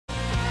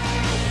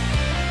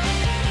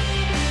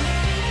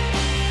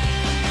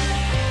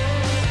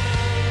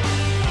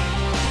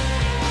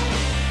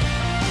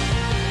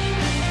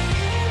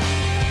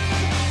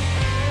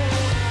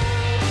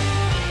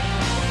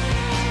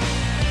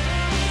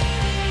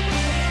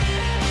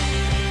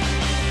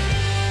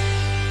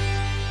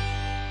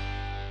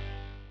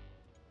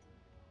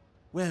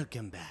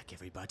Welcome back,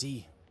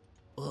 everybody.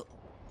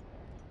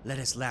 Let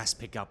us last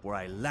pick up where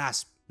I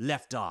last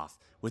left off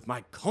with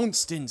my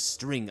constant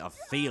string of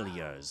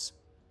failures.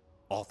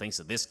 All thanks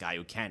to this guy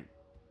who can't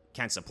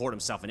support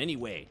himself in any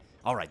way.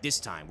 Alright, this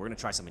time we're gonna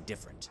try something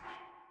different.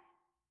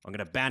 I'm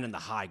gonna abandon the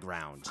high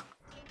ground.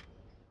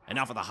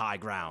 Enough of the high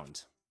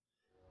ground.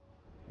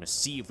 I'm gonna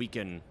see if we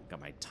can...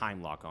 Got my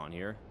time lock on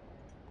here.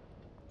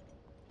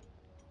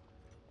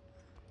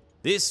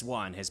 This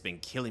one has been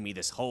killing me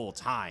this whole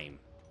time.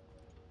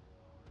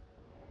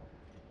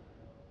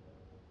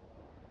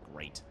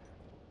 Great.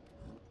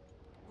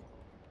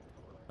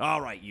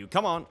 Alright, you,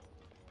 come on.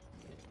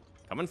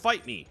 Come and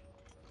fight me.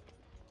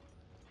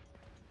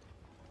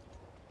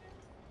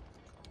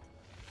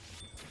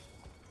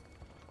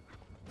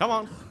 Come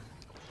on.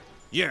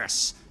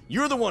 Yes,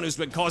 you're the one who's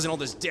been causing all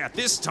this death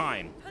this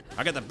time.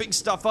 I got the big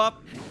stuff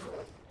up.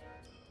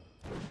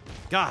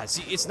 God,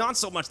 see, it's not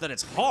so much that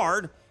it's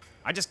hard.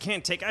 I just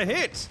can't take a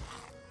hit.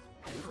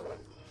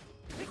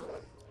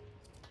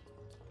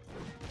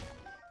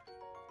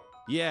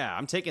 Yeah,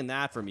 I'm taking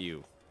that from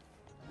you.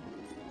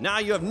 Now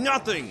you have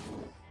nothing.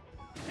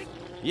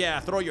 Yeah,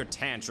 throw your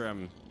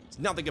tantrum. It's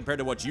nothing compared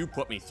to what you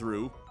put me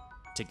through.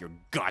 Take your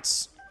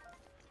guts.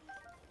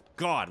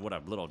 God, what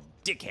a little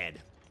dickhead.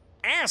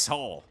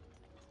 Asshole.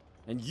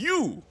 And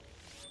you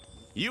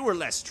were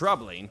less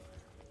troubling.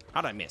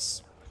 How'd I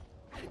miss?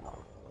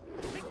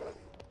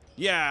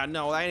 Yeah,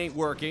 no, that ain't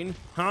working.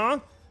 Huh?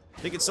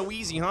 Think it's so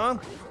easy, huh?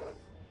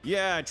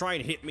 Yeah, try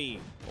and hit me.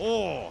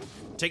 Oh,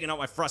 taking out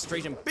my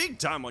frustration big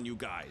time on you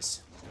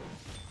guys.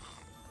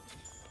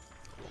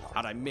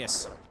 How'd I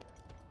miss?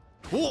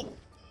 Oh, and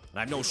I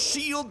have no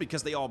shield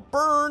because they all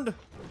burned.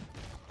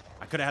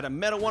 I could have had a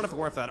metal one if it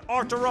weren't for that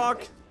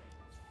Daruk.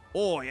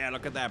 Oh, yeah,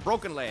 look at that.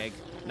 Broken leg.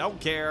 Don't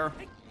care.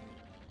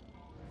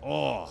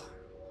 Oh.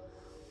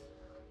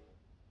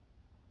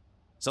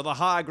 So the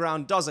high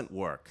ground doesn't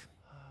work.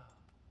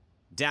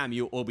 Damn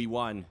you,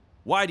 Obi-Wan.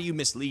 Why do you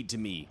mislead to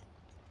me?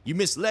 You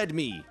misled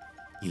me.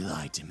 You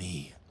lied to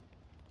me.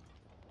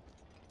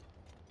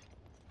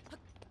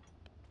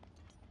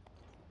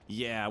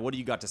 Yeah, what do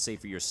you got to say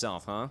for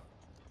yourself, huh?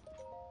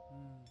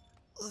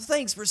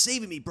 Thanks for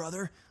saving me,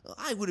 brother.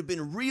 I would have been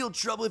in real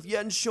trouble if you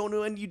hadn't shown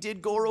when you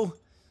did, Goro.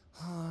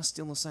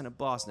 Still no sign of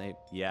Boss Nate.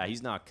 Yeah,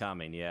 he's not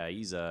coming. Yeah,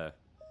 he's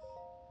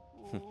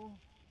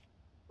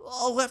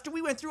Oh, after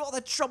we went through all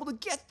that trouble to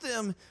get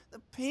them,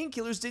 the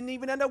painkillers didn't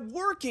even end up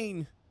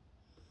working.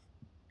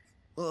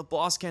 Well, the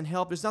boss can't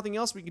help. There's nothing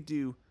else we could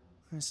do.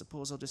 I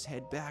suppose I'll just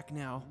head back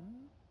now.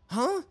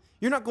 Huh?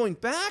 You're not going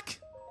back?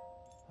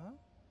 Huh?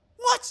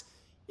 What?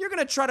 You're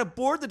gonna try to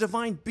board the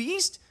Divine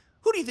Beast?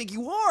 Who do you think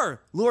you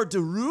are? Lord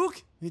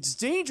Daruk? It's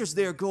dangerous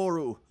there,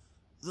 Goro.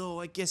 Though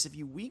I guess if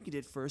you weakened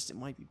it first, it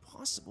might be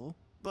possible.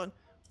 But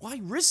why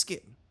risk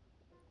it?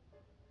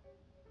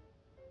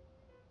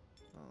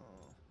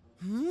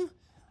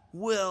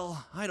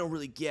 Well, I don't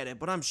really get it,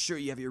 but I'm sure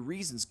you have your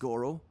reasons,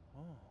 Goro.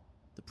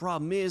 The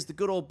problem is, the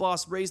good old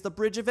boss raised the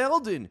Bridge of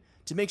Elden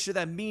to make sure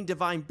that mean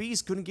Divine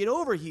Beast couldn't get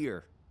over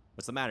here.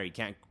 What's the matter?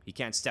 He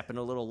can't step in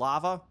a little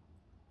lava?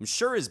 I'm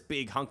sure his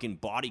big hunking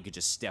body could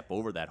just step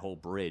over that whole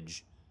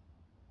bridge.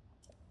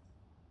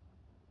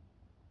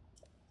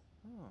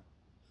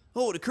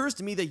 Oh, it occurs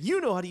to me that you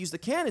know how to use the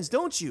cannons,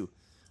 don't you?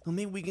 Well,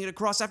 maybe we can get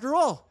across after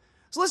all.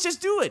 So let's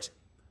just do it.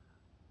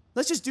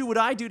 Let's just do what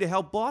I do to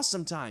help boss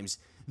sometimes.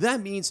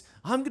 That means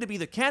I'm gonna be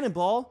the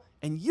cannonball,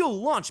 and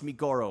you'll launch me,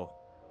 Goro.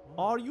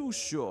 Are you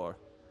sure?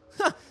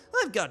 Ha!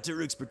 I've got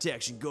Daruk's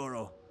protection,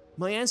 Goro.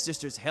 My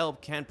ancestors'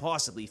 help can't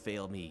possibly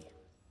fail me.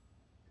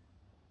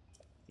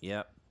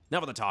 Yep.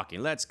 Enough of the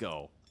talking. Let's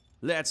go.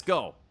 Let's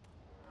go.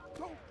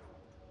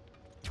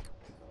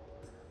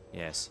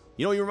 Yes.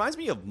 You know, he reminds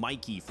me of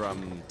Mikey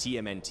from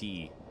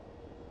TMNT.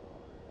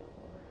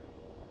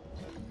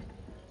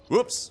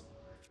 Whoops.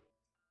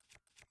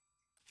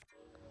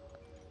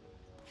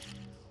 Do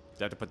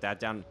I have to put that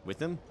down with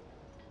him?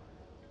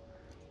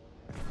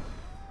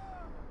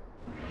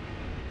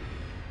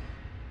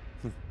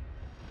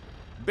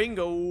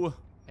 Bingo!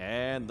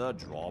 And the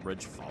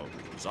drawbridge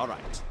falls.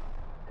 Alright.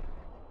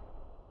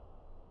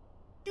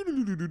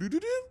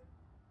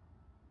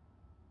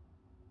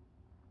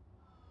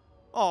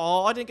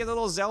 Oh, I didn't get the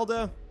little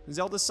Zelda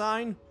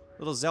sign.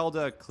 Little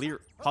Zelda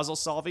clear puzzle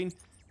solving.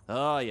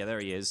 Oh, yeah,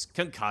 there he is.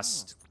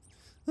 Concussed.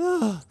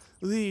 Oh,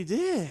 we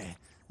did.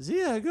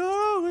 See,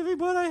 Goro, if we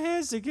put our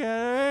heads together,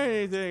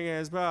 anything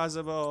is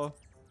possible.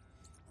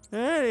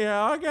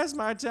 Anyhow, I guess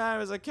my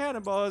time as a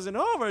cannonball isn't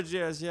over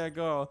just yet,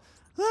 Goro.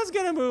 Let's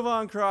get a move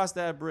on across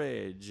that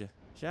bridge,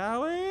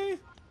 shall we?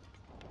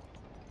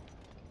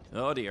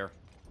 Oh, dear.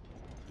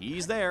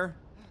 He's there.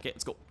 Okay,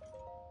 let's go.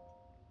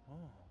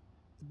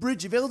 The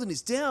Bridge of Elden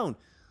is down.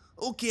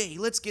 Okay,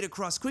 let's get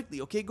across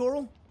quickly, okay,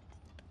 Goro?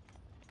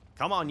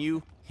 Come on,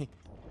 you.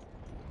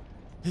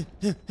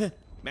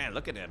 Man,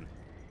 look at him.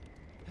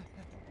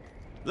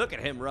 Look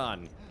at him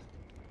run.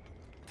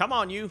 Come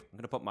on, you. I'm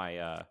gonna put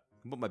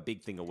my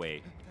big thing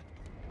away.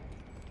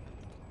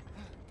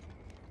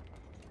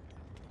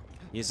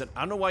 He said, I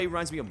don't know why he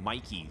reminds me of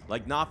Mikey.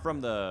 Like, not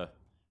from the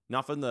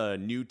Not from the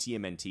new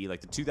TMNT,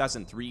 like the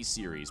 2003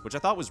 series, which I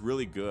thought was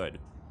really good.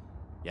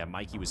 Yeah,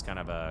 Mikey was kind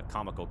of a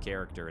comical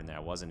character in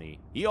that, wasn't he?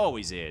 He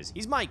always is.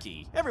 He's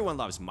Mikey. Everyone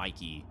loves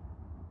Mikey.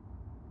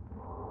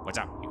 What's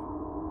up?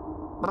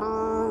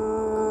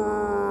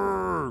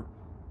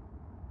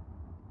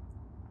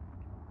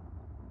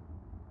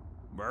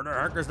 Where the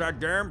heck is that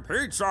damn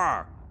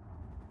pizza?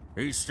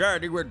 He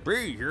said he would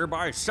be here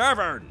by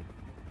 7.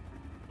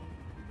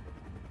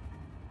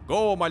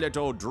 Go, my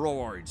little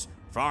droids.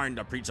 Find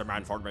the pizza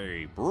man for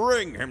me.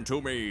 Bring him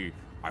to me.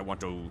 I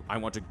want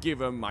to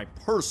give him my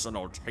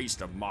personal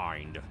taste of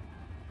mind.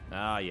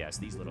 Ah, yes,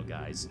 these little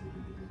guys.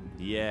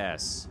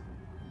 Yes.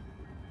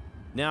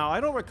 Now,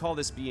 I don't recall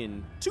this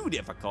being too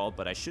difficult,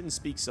 but I shouldn't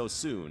speak so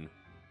soon.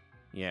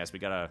 Yes, we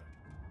gotta...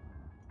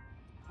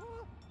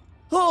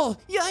 Oh,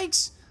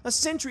 yikes! A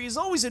sentry is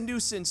always a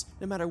nuisance,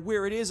 no matter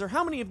where it is or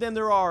how many of them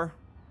there are.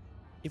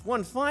 If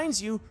one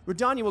finds you,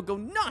 Redania will go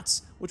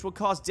nuts, which will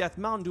cause Death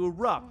Mountain to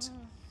erupt.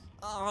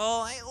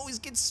 Oh, I always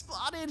get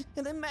spotted,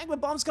 and then magma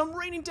bombs come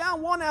raining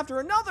down one after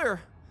another.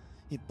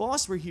 If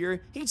Boss were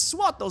here, he'd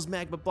swat those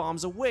magma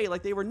bombs away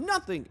like they were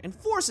nothing and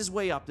force his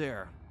way up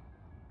there.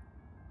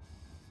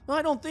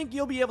 I don't think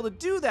you'll be able to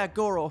do that,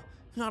 Goro.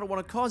 I don't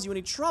want to cause you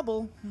any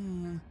trouble.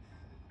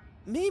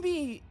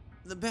 Maybe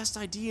the best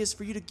idea is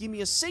for you to give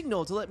me a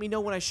signal to let me know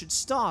when I should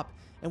stop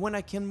and when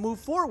I can move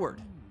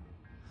forward.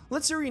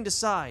 Let's hurry and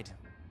decide.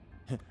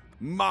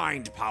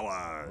 Mind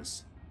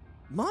powers.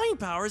 Mind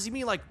powers? You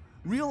mean like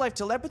real-life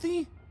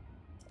telepathy?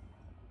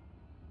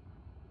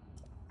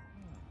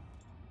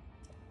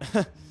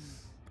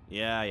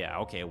 Yeah,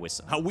 okay, a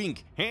whistle. A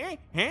wink. Huh?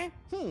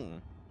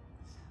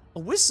 A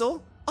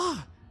whistle?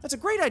 Ah, that's a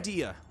great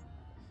idea.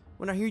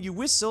 When I hear you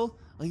whistle,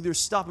 I'll either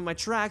stop in my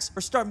tracks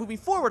or start moving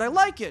forward. I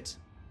like it.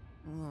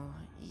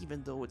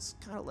 Even though it's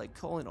kind of like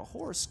calling a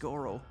horse,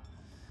 Goro.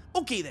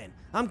 Okay then,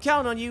 I'm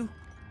counting on you.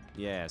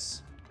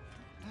 Yes.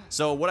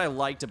 So what I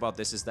liked about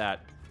this is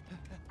that,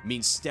 I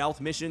mean, stealth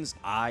missions,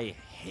 I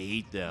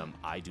hate them.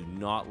 I do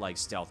not like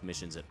stealth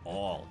missions at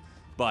all.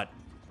 But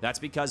that's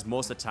because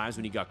most of the times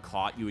when you got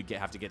caught, you would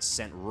have to get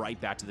sent right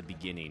back to the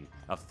beginning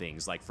of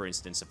things. Like, for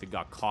instance, if we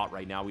got caught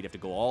right now, we'd have to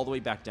go all the way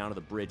back down to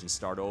the bridge and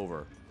start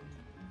over.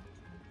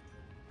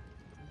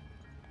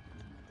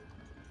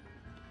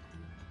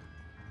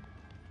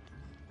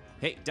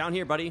 Hey, down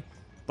here, buddy.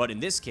 But in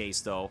this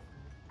case, though...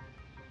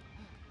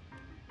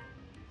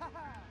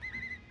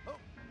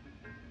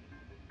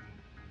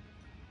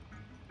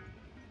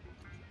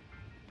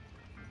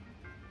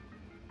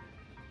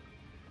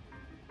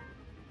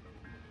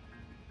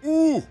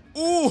 Ooh!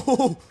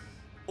 Ooh!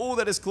 Oh,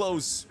 that is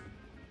close.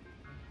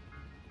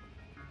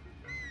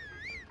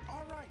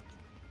 All right.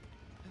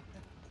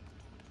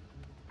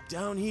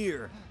 Down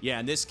here. Yeah,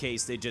 in this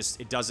case, they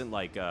just... It doesn't,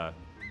 like,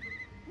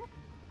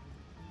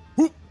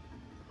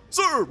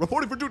 Sir!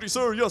 Reporting for duty,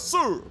 sir! Yes,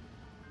 sir!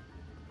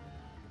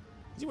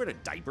 Is he wearing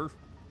a diaper?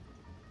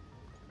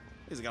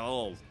 He's got a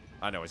little...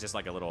 I know, it's just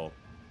like a little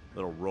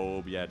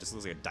robe. Yeah, it just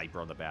looks like a diaper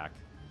on the back.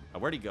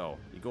 Where'd he go?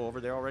 You go over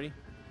there already?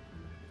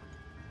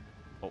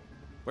 Oh,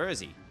 where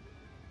is he?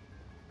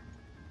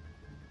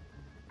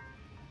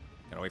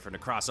 Gotta wait for him to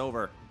cross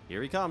over.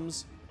 Here he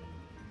comes.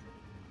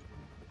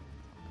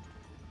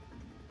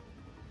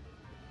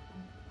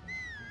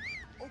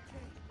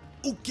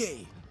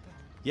 Okay.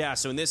 Yeah,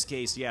 so in this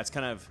case, yeah, it's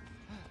kind of...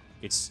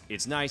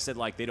 It's nice that,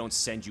 like, they don't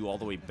send you all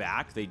the way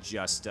back. They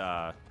just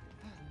let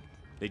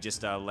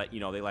you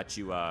know, they let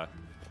you, yeah,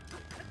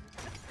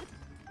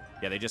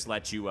 they just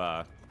let you,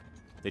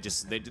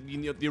 you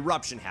know, the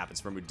eruption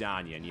happens from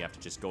Udania, and you have to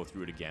just go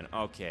through it again.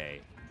 Okay.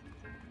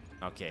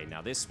 Okay,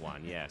 now this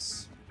one,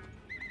 yes.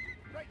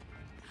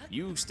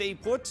 You stay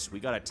put. We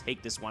gotta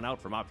take this one out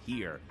from up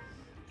here.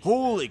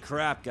 Holy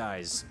crap,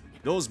 guys.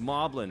 Those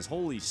Moblins,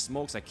 holy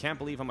smokes, I can't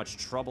believe how much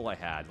trouble I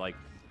had. Like,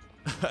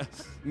 I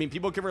mean,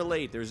 people can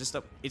relate. There's just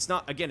a... It's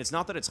not... Again, it's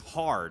not that it's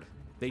hard.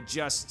 They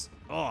just...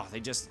 Oh,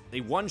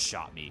 they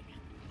one-shot me.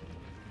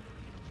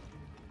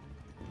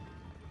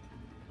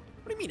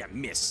 What do you mean I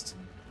missed?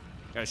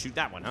 Gotta shoot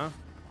that one, huh?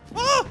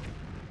 Oh!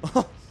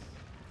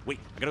 Wait,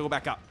 I gotta go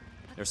back up.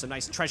 There's some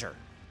nice treasure.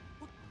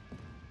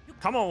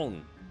 Come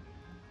on!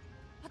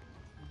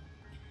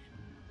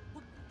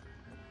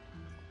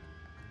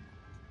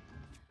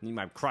 Need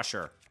my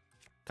crusher.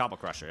 Cobble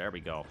crusher, there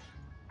we go.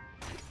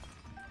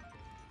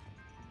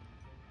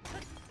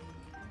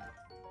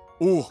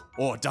 Ooh,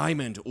 oh,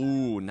 diamond.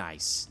 Ooh,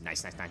 nice.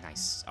 Nice.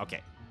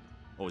 Okay.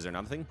 Oh, is there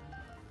another thing?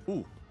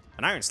 Ooh,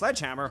 an iron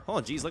sledgehammer. Oh,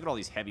 geez, look at all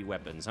these heavy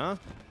weapons, huh?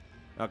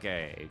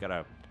 Okay, you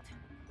gotta...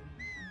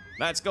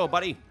 Let's go,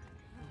 buddy.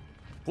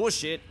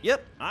 Push it.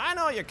 Yep, I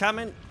know you're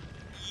coming.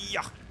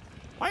 Yeah.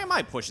 Why am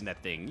I pushing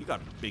that thing? You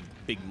got big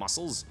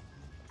muscles.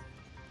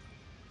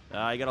 You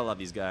gotta love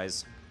these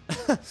guys.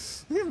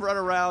 You run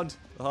around.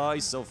 Oh,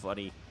 he's so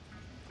funny.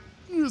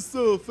 You're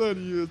so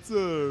funny,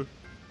 sir.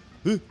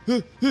 Can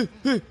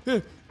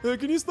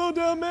you slow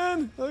down,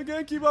 man? I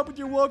can't keep up with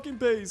your walking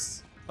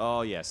pace.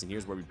 Oh, yes, and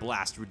here's where we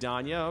blast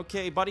Rudania.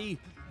 Okay, buddy.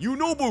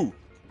 Yunobu!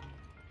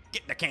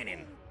 Get the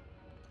cannon.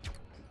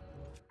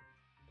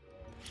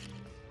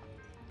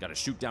 Gotta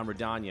shoot down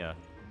Redania.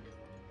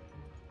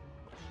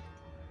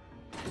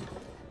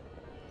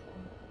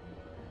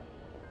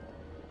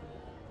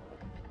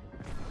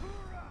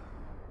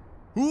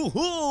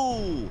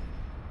 Hoo-hoo!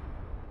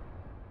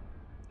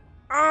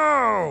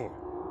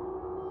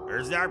 Oh!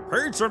 Is that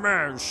pizza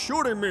man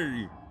shooting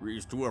me?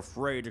 He's too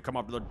afraid to come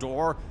up to the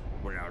door.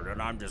 Well, then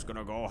I'm just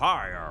gonna go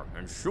higher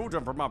and shoot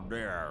him from up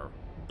there.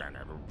 Damn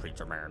it,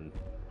 pizza man.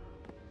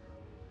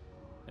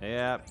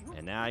 Yep,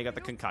 and now you got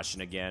the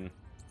concussion again.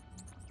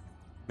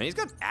 Man, he's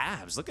got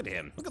abs. Look at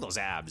him. Look at those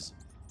abs.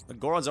 Like,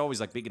 Goron's always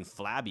like big and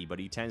flabby, but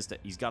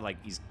he's got like,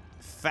 he's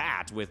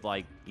fat with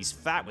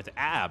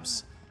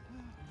abs.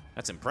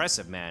 That's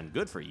impressive, man.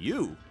 Good for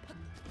you.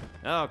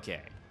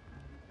 Okay.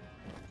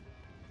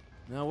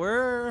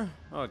 Now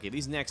okay,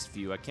 these next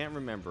few, I can't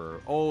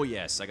remember. Oh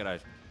yes, I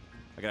gotta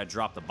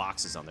drop the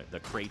boxes on the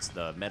crates,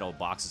 the metal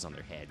boxes on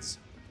their heads.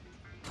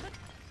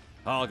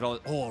 Oh, look at all,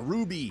 oh,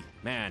 Ruby,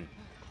 man.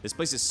 This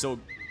place is so,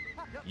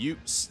 you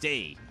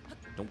stay.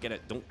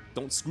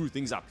 Don't screw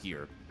things up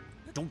here.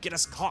 Don't get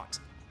us caught.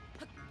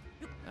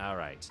 All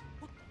right.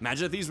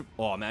 Imagine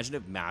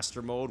if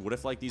master mode, what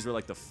if like these were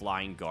like the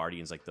flying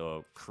guardians, like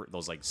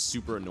those like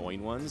super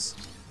annoying ones?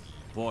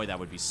 Boy, that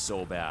would be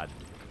so bad.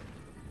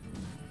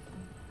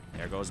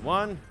 There goes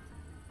one.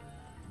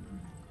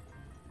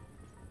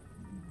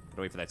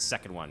 Gotta wait for that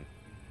second one.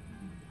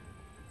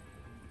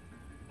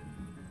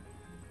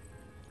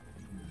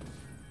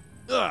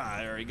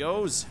 There he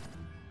goes.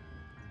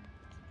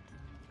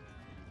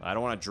 I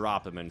don't want to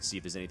drop him and see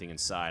if there's anything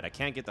inside. I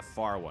can't get the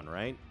far one,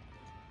 right?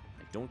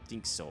 I don't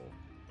think so.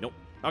 Nope.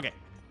 Okay.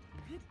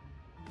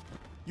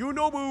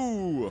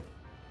 Yunobu!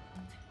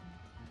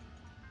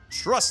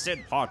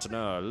 Trusted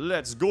partner,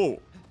 let's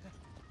go.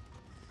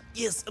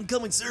 Yes, I'm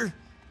coming, sir.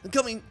 I'm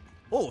coming.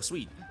 Oh,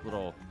 sweet.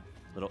 Little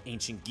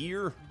ancient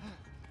gear.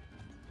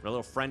 Our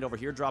little friend over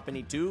here drop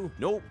any too?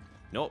 Nope.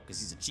 Nope, because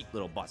he's a cheap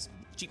little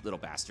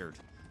bastard.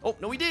 Oh,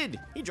 no, he did.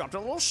 He dropped a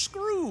little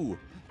screw.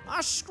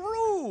 A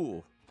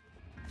screw.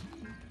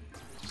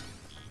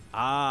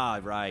 Ah,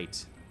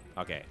 right.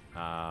 Okay.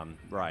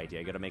 Right. Yeah,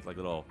 you gotta make like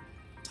little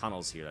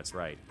tunnels here. That's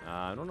right.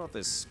 I don't know if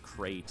this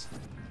crate.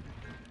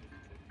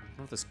 I don't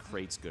know if this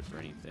crate's good for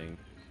anything.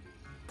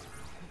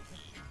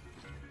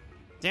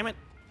 Damn it!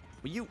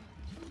 Will you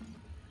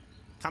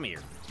come here?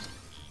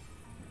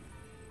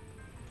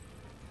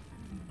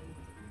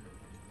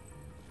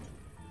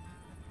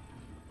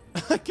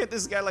 Can't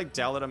this guy like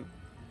tell that I'm?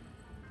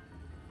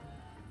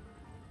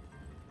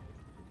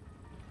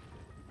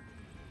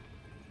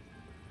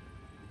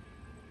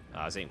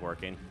 This ain't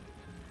working.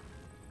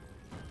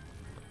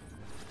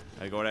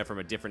 I go at it from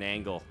a different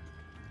angle.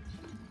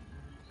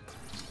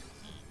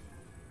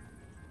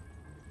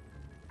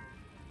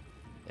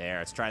 There,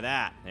 let's try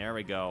that. There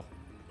we go.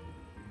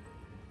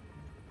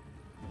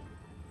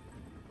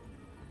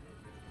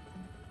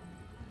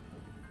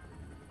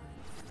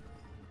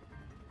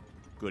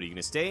 Good, are you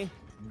gonna stay?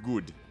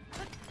 Good.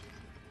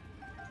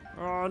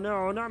 Oh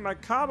no, not my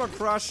Kaba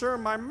Crusher,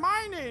 my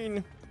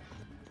mining!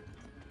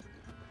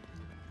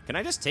 Can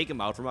I just take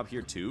him out from up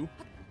here too?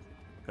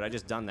 Could I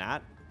just done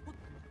that?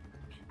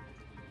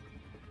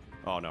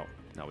 Oh no,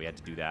 no, we had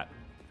to do that.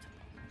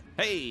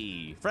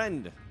 Hey,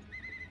 friend!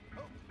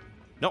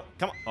 No,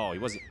 come on. Oh, he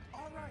wasn't.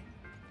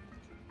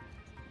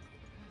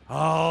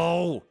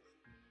 Oh!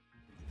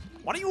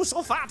 Why are you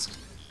so fat?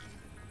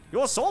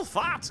 You're so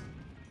fat!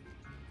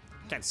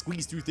 Can't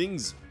squeeze through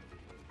things.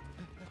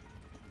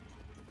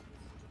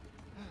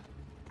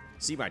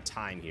 See my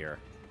time here.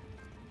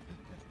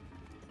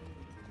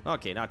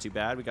 Okay, not too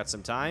bad. We got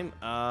some time.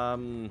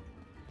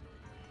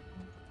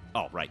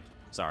 Oh, right.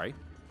 Sorry.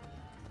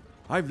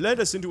 I've led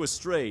us into a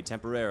stray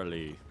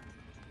temporarily.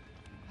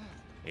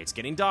 It's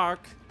getting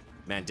dark.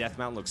 Man, Death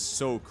Mountain looks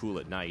so cool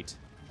at night.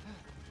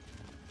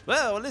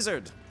 Whoa, a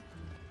lizard!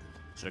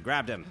 Should have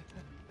grabbed him.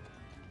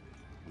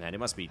 Man, it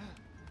must be...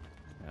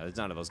 there's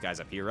none of those guys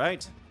up here,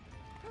 right?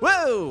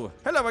 Whoa!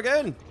 Hello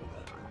again!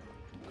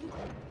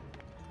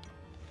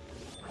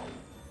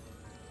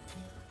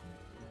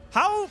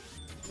 How?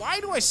 Why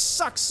do I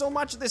suck so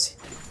much at this?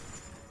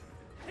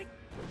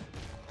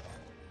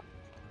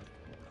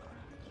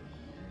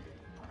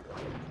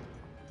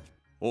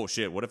 Oh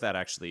shit, what if that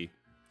actually...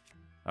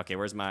 Okay,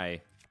 where's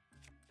my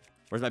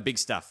big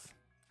stuff?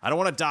 I don't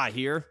want to die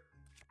here.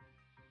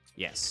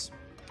 Yes.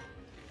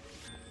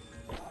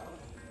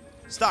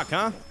 Stuck,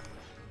 huh?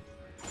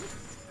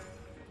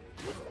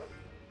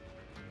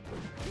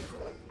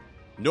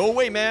 No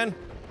way, man.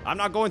 I'm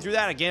not going through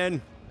that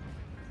again.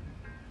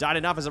 Died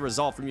enough as a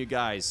result from you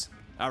guys.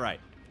 All right.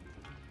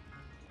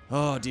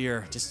 Oh,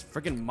 dear. Just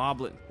freaking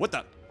Moblin. What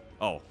the?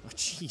 Oh,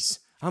 jeez.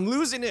 I'm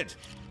losing it.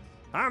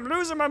 I'm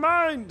losing my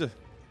mind.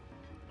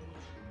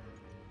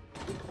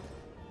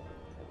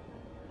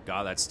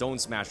 God, that Stone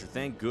Smasher.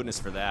 Thank goodness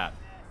for that.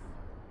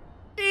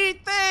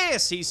 Eat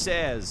this, he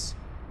says.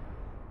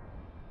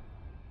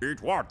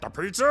 Eat what? The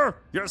pizza?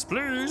 Yes,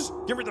 please.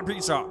 Give me the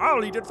pizza.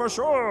 I'll eat it for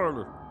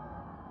sure.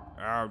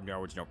 Oh,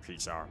 no, it's no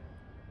pizza.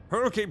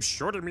 Who keeps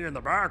shooting me in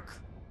the back?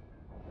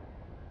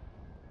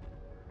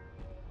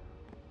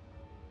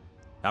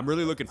 I'm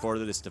really looking forward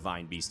to this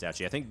Divine Beast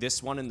statue. I think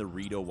this one and the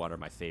Rito one are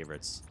my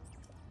favorites.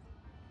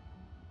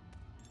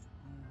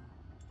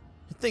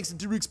 Thanks to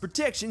Daruk's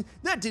protection,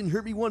 that didn't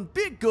hurt me one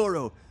bit,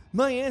 Goro.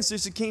 My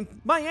ancestors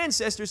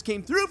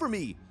came through for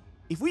me.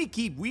 If we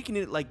keep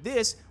weakening it like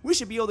this, we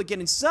should be able to get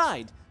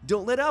inside.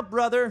 Don't let up,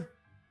 brother.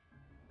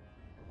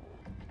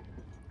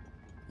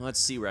 Let's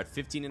see, we're at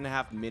 15 and a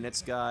half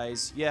minutes,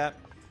 guys. Yeah.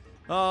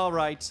 All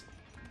right.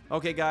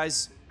 Okay,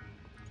 guys.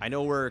 I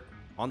know we're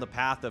on the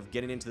path of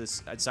getting into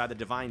this inside the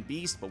Divine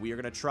Beast, but we are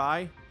going to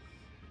try.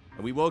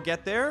 And we will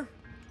get there.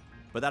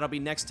 But that'll be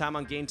next time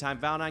on Game Time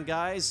Valentine,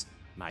 guys.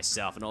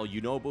 Myself and all you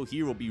noble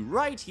here will be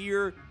right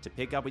here to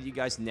pick up with you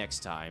guys next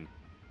time.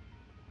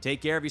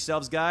 Take care of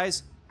yourselves,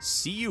 guys.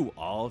 See you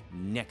all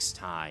next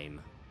time.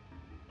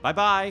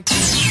 Bye-bye.